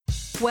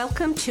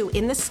Welcome to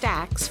In the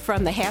Stacks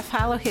from the Half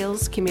Hollow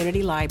Hills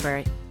Community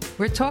Library.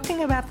 We're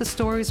talking about the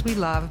stories we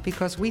love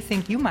because we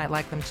think you might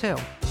like them too.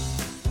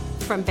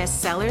 From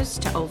bestsellers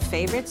to old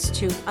favorites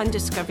to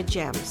undiscovered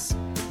gems.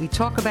 We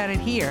talk about it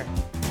here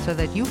so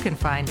that you can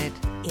find it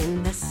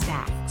In the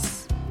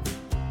Stacks.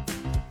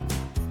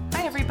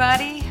 Hi,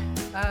 everybody.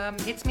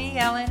 It's me,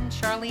 Ellen.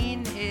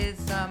 Charlene is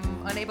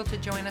unable to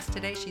join us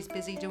today. She's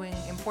busy doing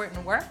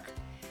important work.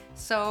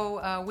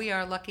 So we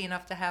are lucky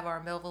enough to have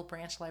our Millville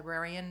branch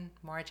librarian,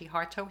 Margie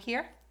Harto,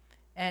 here.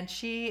 And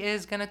she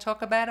is going to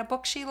talk about a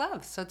book she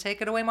loves. So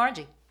take it away,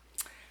 Margie.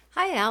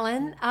 Hi,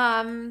 Ellen.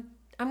 I'm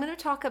going to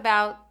talk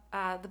about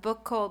the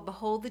book called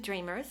Behold the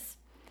Dreamers.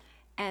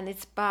 And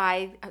it's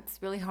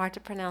really hard to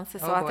pronounce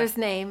this author's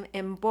name,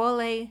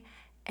 Mbole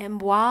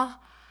Mboa.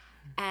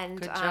 And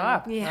good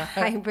job.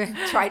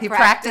 I tried You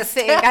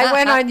practicing. practiced. I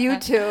went on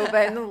YouTube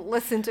and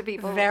listened to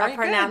people Very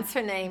pronounce good.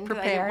 her name because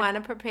I Prepared. didn't want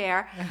to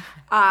prepare.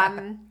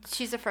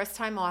 She's a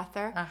first-time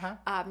author.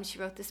 She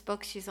wrote this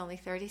book. She's only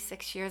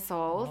 36 years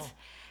old. Oh.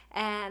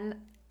 And,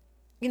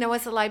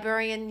 as a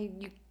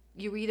librarian,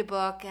 you read a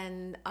book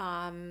and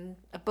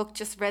a book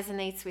just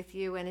resonates with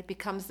you and it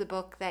becomes the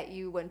book that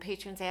when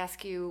patrons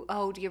ask you,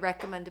 do you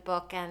recommend a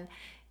book? And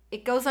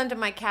it goes under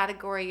my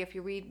category. If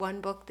you read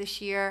one book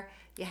this year,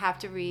 you have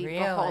to read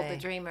Behold the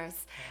Dreamers.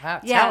 Wow,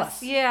 tell Yes,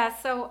 us. yeah.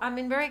 So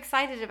I'm very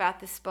excited about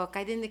this book.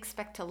 I didn't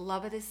expect to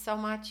love it as so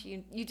much.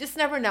 You just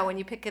never know when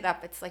you pick it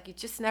up. It's like you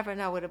just never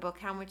know with a book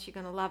how much you're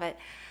going to love it.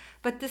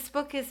 But this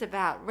book is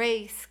about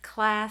race,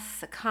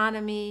 class,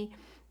 economy,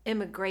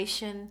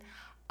 immigration.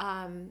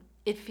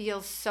 It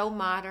feels so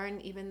modern,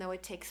 even though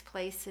it takes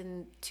place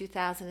in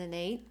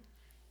 2008.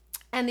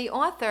 And the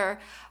author,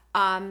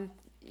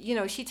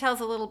 she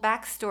tells a little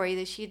backstory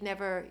that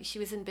she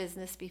was in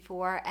business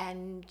before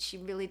and she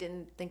really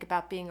didn't think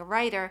about being a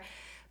writer,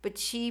 but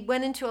she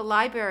went into a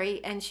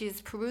library and she was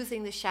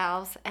perusing the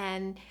shelves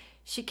and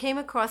she came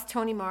across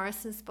Toni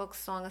Morrison's book,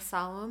 Song of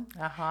Solomon,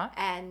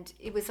 and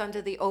it was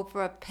under the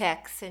Oprah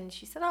picks, and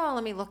she said,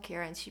 let me look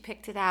here, and she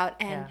picked it out,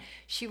 and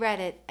she read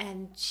it,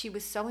 and she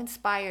was so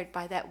inspired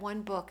by that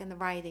one book and the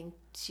writing.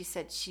 She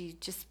said she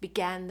just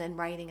began then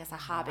writing as a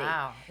hobby.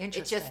 Wow,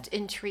 interesting. It just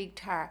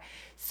intrigued her.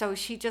 So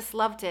she just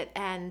loved it,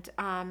 and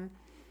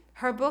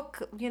her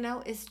book,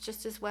 is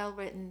just as well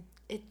written.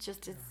 It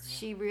just is,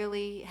 she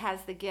really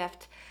has the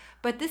gift.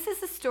 But this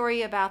is a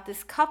story about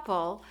this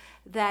couple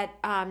that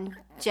Jenga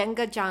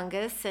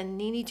Jangas and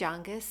Nini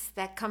Jangas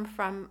that come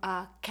from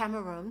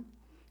Cameroon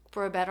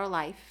for a better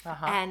life.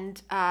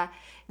 And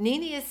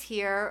Nini is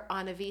here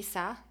on a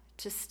visa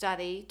to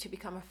study, to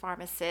become a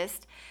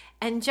pharmacist.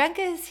 And Jenga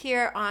is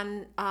here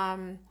on...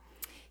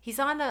 he's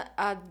on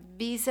a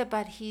visa,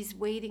 but he's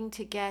waiting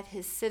to get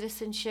his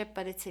citizenship,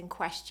 but it's in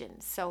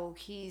question. So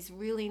he's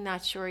really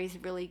not sure he's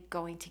really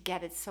going to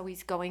get it. So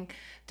he's going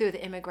through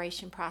the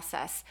immigration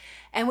process.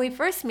 And we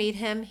first meet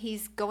him.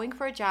 He's going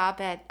for a job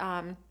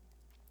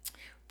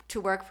to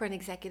work for an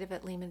executive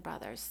at Lehman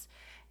Brothers.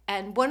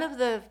 And one of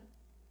the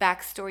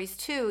backstories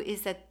too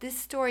is that this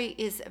story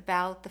is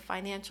about the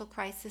financial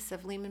crisis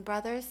of Lehman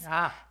Brothers.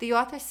 The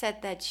author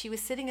said that she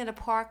was sitting in a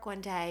park one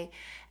day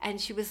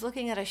and she was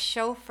looking at a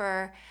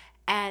chauffeur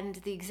and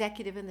the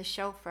executive and the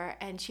chauffeur,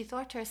 and she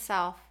thought to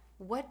herself,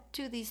 what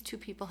do these two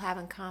people have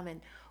in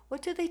common?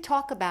 What do they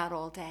talk about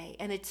all day?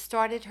 And it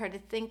started her to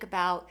think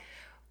about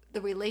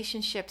the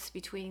relationships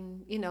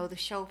between, the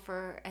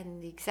chauffeur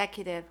and the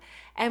executive.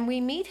 And we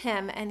meet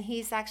him, and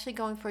he's actually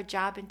going for a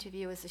job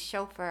interview as a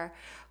chauffeur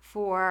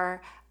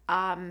for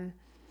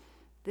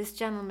this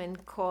gentleman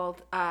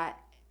called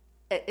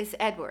it's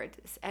Edward.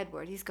 It's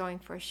Edward. He's going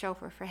for a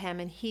chauffeur for him,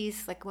 and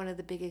he's like one of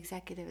the big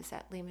executives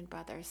at Lehman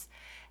Brothers.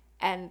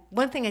 And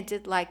one thing I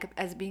did like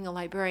as being a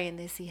librarian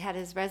is he had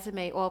his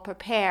resume all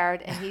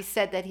prepared, and he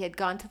said that he had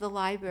gone to the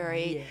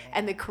library,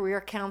 and the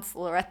career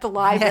counselor at the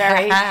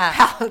library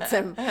helped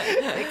him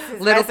fix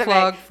his Little resume.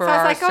 plug for so I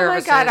our was like, oh my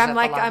services God, at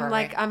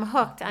the I'm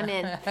hooked. I'm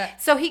in.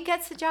 So he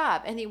gets a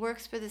job, and he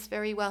works for this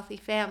very wealthy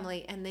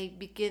family, and they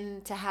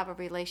begin to have a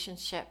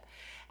relationship.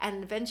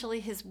 And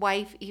eventually his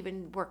wife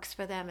even works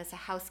for them as a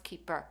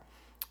housekeeper,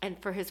 and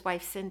for his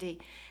wife Cindy.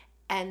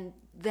 And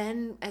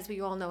then, as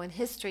we all know in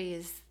history,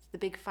 is the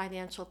big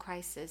financial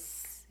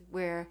crisis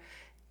where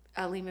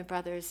Lehman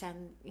Brothers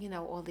and,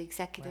 all the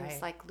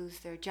executives lose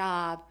their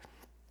job.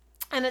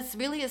 And it's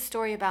really a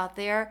story about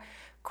their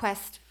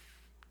quest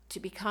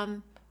to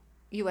become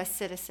U.S.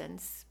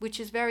 citizens, which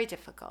is very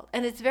difficult.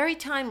 And it's very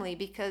timely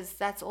because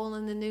that's all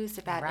in the news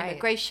about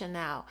immigration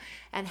now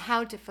and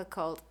how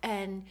difficult.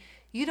 And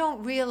you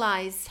don't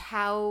realize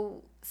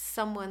how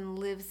someone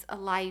lives a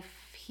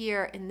life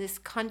here in this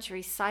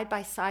country side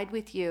by side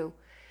with you,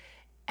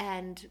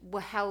 and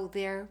how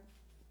they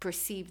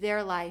perceive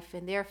their life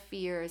and their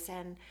fears,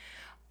 and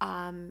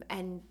how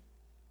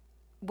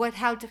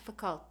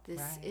difficult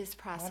this is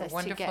process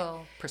what a to get.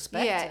 wonderful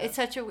perspective. Yeah, it's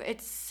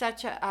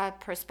such a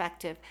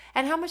perspective,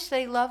 and how much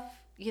they love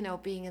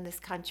being in this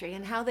country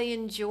and how they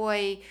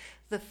enjoy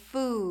the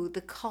food,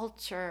 the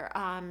culture.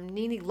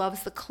 Nene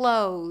loves the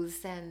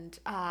clothes and,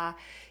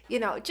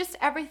 just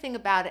everything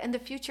about it, and the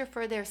future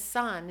for their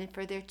son and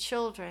for their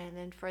children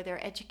and for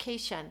their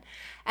education.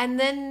 And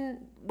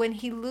then when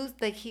he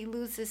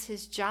loses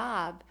his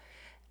job,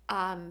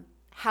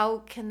 how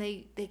can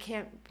they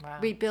can't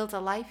rebuild a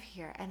life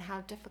here, and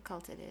how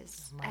difficult it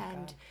is.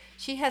 And God.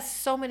 She has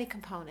so many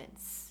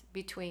components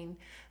between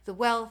the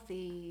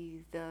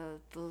wealthy, the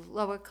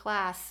lower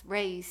class,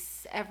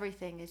 race,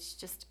 everything. It's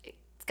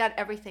got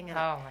everything in it.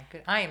 Oh my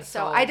goodness, I am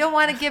so. I don't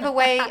want to give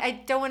away.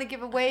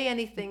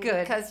 Anything.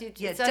 Good. Because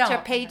it's such a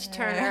page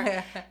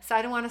turner. So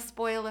I don't want to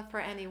spoil it for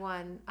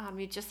anyone.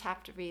 You just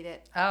have to read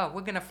it. Oh,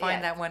 we're gonna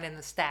find that one in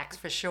the stacks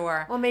for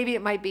sure. Well, maybe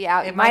it might be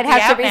out. You might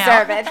have to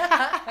reserve it.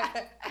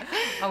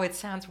 Oh, it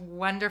sounds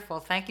wonderful.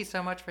 Thank you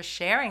so much for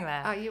sharing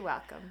that. Oh, you're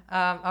welcome.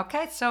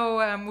 Okay, so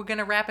we're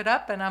gonna wrap it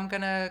up, and I'm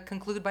gonna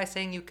conclude by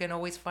saying you can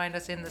always find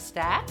us in the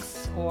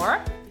stacks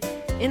or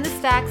in the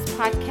stacks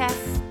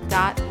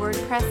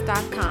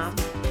podcast.wordpress.com.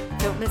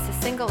 Don't miss a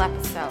single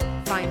episode.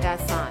 Find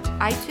us on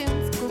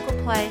iTunes, Google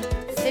Play,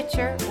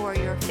 Stitcher, or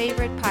your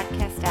favorite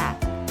podcast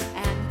app.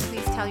 And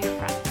please tell your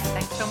friends.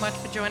 Thanks so much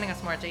for joining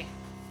us, Margie.